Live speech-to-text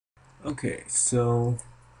Okay, so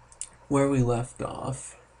where we left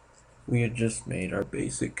off, we had just made our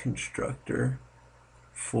basic constructor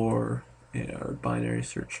for our binary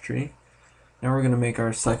search tree. Now we're going to make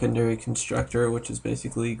our secondary constructor, which is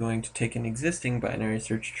basically going to take an existing binary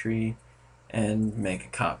search tree and make a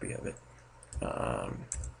copy of it.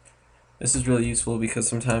 This is really useful because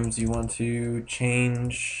sometimes you want to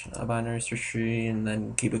change a binary search tree and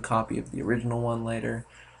then keep a copy of the original one later.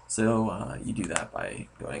 So you do that by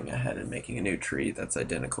going ahead and making a new tree that's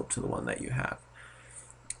identical to the one that you have.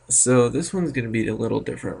 So this one's going to be a little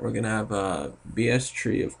different. We're going to have a BS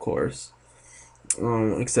tree, of course,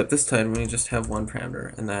 except this time we just have one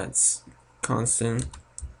parameter, and that's constant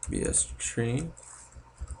BS tree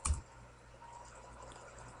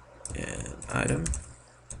and item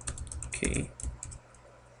key.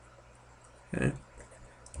 Okay.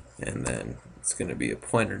 And then it's going to be a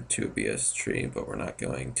pointer to a BS tree, but we're not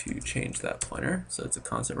going to change that pointer, so it's a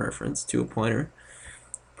constant reference to a pointer.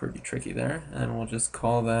 Pretty tricky there, and we'll just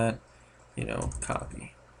call that,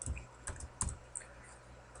 copy.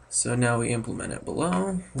 So now we implement it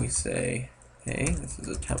below. We say, hey, this is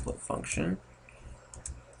a template function.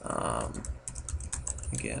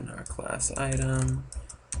 Again, our class item,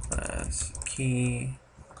 class key,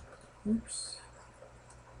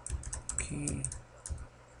 key,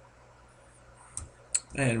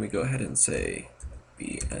 and we go ahead and say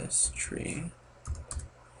BS tree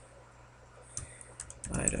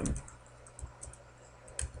item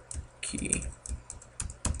key,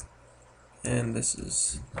 and this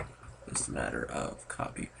is just a matter of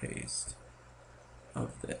copy paste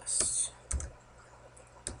of this.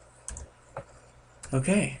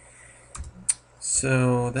 Okay,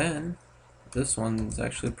 so then this one's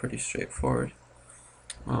actually pretty straightforward.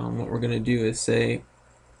 What we're going to do is say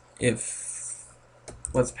if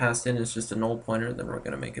what's passed in is just a null pointer, then we're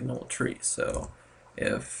going to make a null tree. So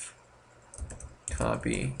if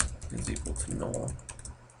copy is equal to null,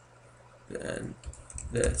 then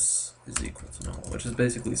this is equal to null, which is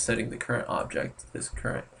basically setting the current object, this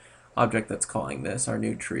current object that's calling this, our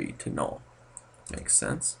new tree, to null. Makes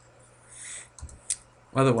sense?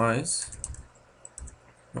 Otherwise,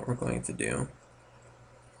 what we're going to do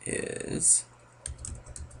is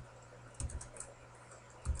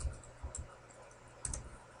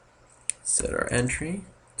set our entry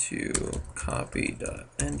to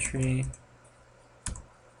copy.entry.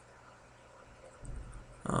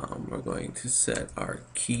 We're going to set our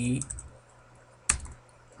key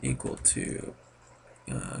equal to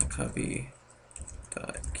copy.key.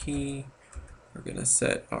 We're going to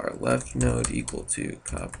set our left node equal to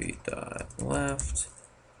copy.left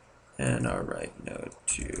and our right node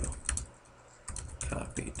to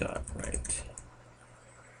copy.right.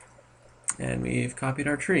 And we've copied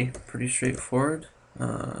our tree. Pretty straightforward.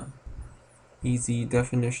 Easy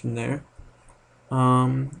definition there.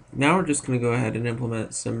 Now we're just going to go ahead and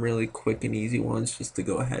implement some really quick and easy ones just to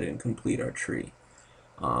go ahead and complete our tree.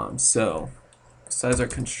 So besides our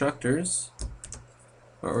constructors,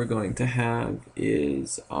 what we're going to have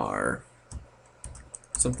is our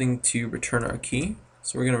something to return our key.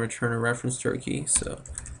 So we're going to return a reference to our key, so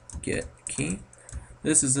get key.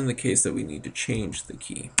 This is in the case that we need to change the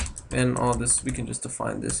key. And all this, we can just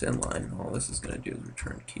define this inline. All this is going to do is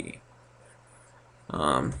return key.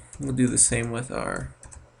 We'll do the same with our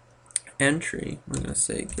entry. We're going to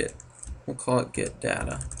say get, we'll call it get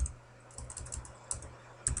data.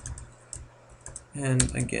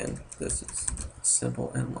 And again, this is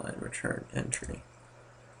simple inline return entry.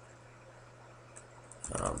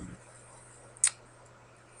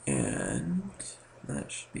 And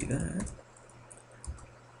that should be that.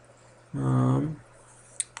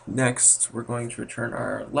 Next, we're going to return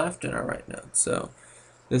our left and our right node. So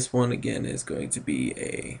this one again is going to be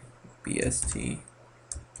a BST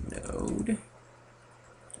node,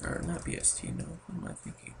 or not BST node, what am I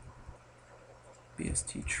thinking?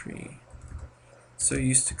 BST tree. So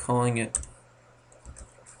used to calling it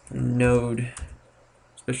a node,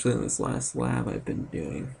 especially in this last lab I've been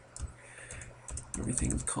doing.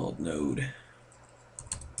 Everything's called node.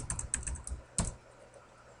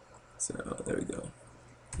 So there we go.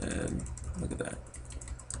 And look at that.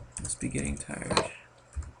 Must be getting tired.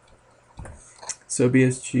 So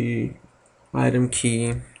BSG item key,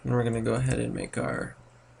 and we're going to go ahead and make our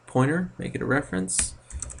pointer, make it a reference,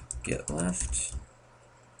 get left,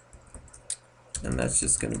 and that's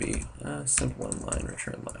just going to be a simple inline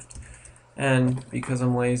return left. And because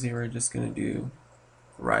I'm lazy, we're just going to do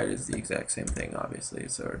right is the exact same thing, obviously,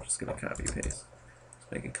 so we're just going to copy paste.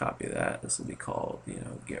 Make a copy of that. This will be called,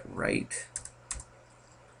 get right,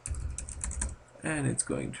 and it's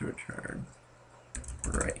going to return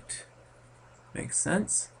right. Makes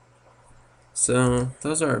sense? So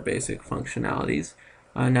those are our basic functionalities.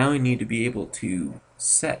 Now we need to be able to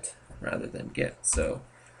set rather than get. So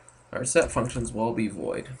our set functions will be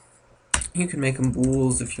void. You can make them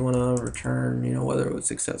bools if you want to return, whether it was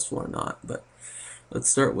successful or not. But let's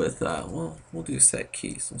start with, well, we'll do set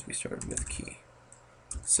key since we started with key.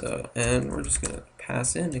 So, and we're just going to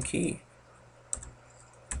pass in a key.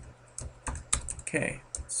 K,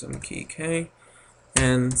 some key K,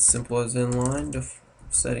 and simple as inline,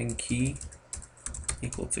 setting key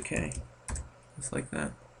equal to K, just like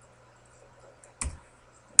that.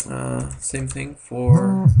 Same thing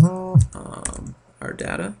for our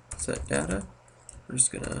data, set data. We're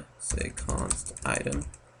just gonna say const item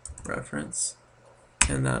reference,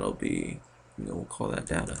 and that'll be, we'll call that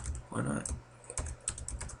data. Why not?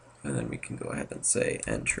 And then we can go ahead and say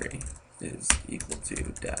entry is equal to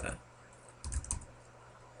data.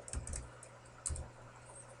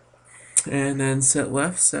 And then set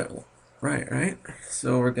left, set right?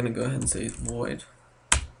 So we're gonna go ahead and say void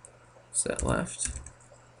set left.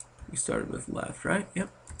 We started with left, right?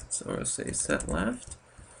 Yep. So we'll say set left.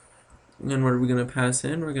 And then what are we gonna pass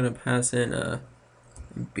in? We're gonna pass in a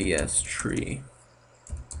BS tree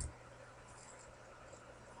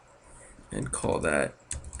and call that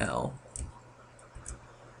L.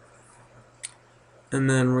 And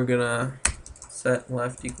then we're gonna set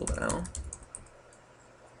left equal to L,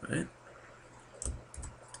 right?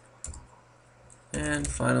 And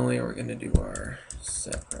finally, we're going to do our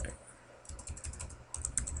set right.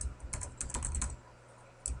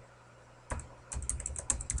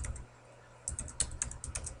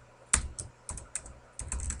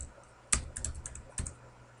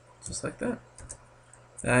 Just like that.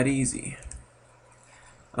 That easy.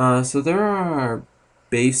 So there are our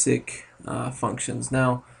basic functions.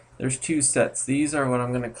 Now, there's two sets. These are what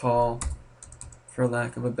I'm going to call, for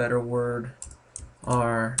lack of a better word,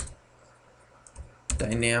 are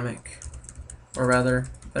dynamic, or rather,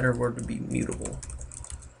 better word would be mutable.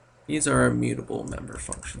 These are our mutable member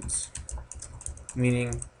functions,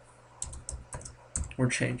 meaning we're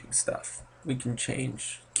changing stuff. We can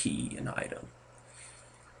change key and item.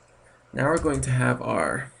 Now we're going to have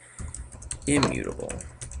our immutable,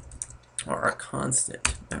 or our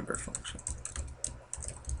constant member function.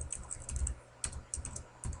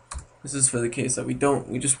 This is for the case that we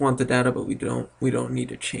just want the data, but we don't need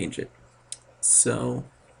to change it. So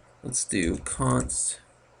let's do const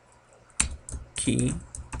key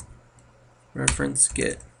reference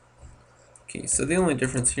get key. So the only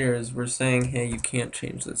difference here is we're saying, hey, you can't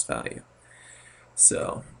change this value.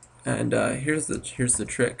 So, and here's the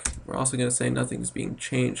trick. We're also going to say nothing's being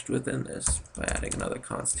changed within this by adding another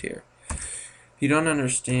const here. If you don't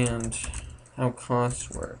understand how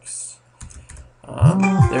const works,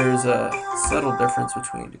 there's a subtle difference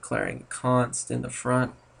between declaring const in the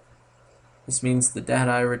front. This means the data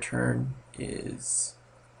I return is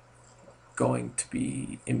going to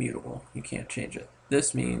be immutable. You can't change it.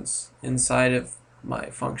 This means inside of my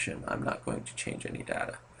function, I'm not going to change any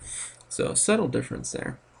data. So subtle difference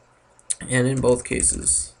there. And in both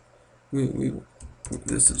cases,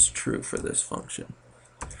 this is true for this function.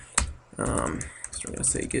 So we're going to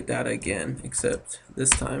say get data again, except this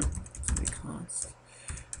time it's going to be const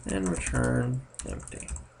and return empty.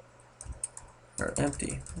 Or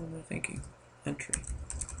empty. What am I thinking? Entry.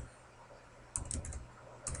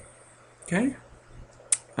 Okay.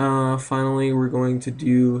 Finally, we're going to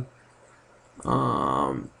do.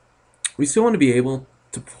 We still want to be able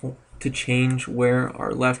to change where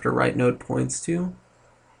our left or right node points to.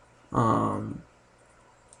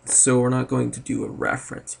 So we're not going to do a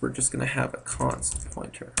reference. We're just going to have a const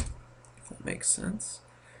pointer. If that makes sense.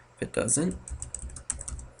 If it doesn't,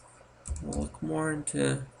 we'll look more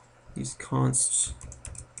into these const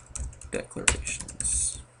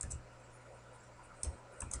declarations.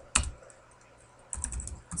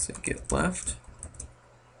 Let's say get left.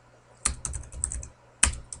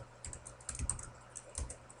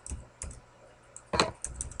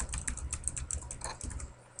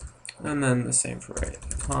 And then the same for right.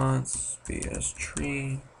 Const bs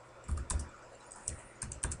tree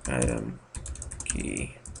item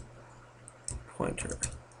key pointer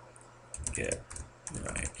get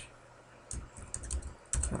right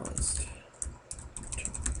const.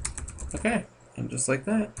 Okay, and just like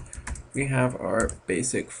that, we have our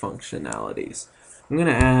basic functionalities. I'm going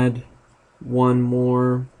to add one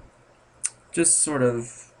more, just sort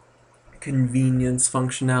of convenience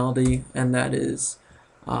functionality, and that is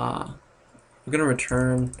we're going to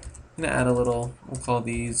return, I'm going to add a little, we'll call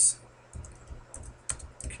these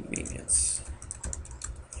convenience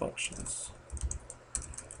functions.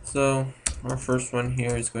 So our first one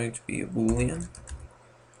here is going to be a Boolean,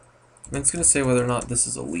 And it's going to say whether or not this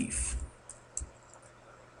is a leaf.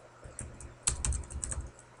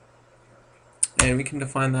 And we can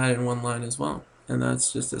define that in one line as well. And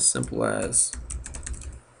that's just as simple as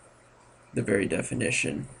the very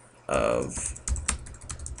definition of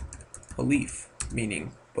a leaf,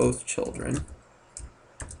 meaning both children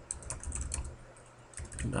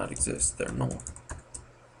do not exist. They're null.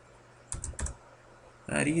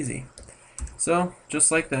 That easy. So,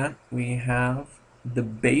 just like that, we have the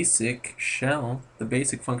basic shell, the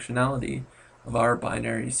basic functionality of our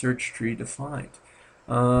binary search tree defined.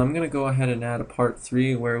 I'm going to go ahead and add a part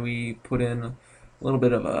 3 where we put in a little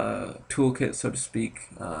bit of a toolkit, so to speak,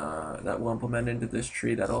 that we'll implement into this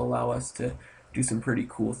tree that will allow us to do some pretty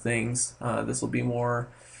cool things. This will be more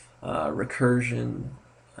recursion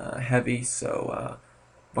heavy, so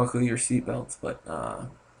buckle your seatbelts. But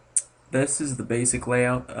this is the basic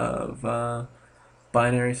layout of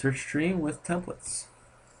binary search tree with templates.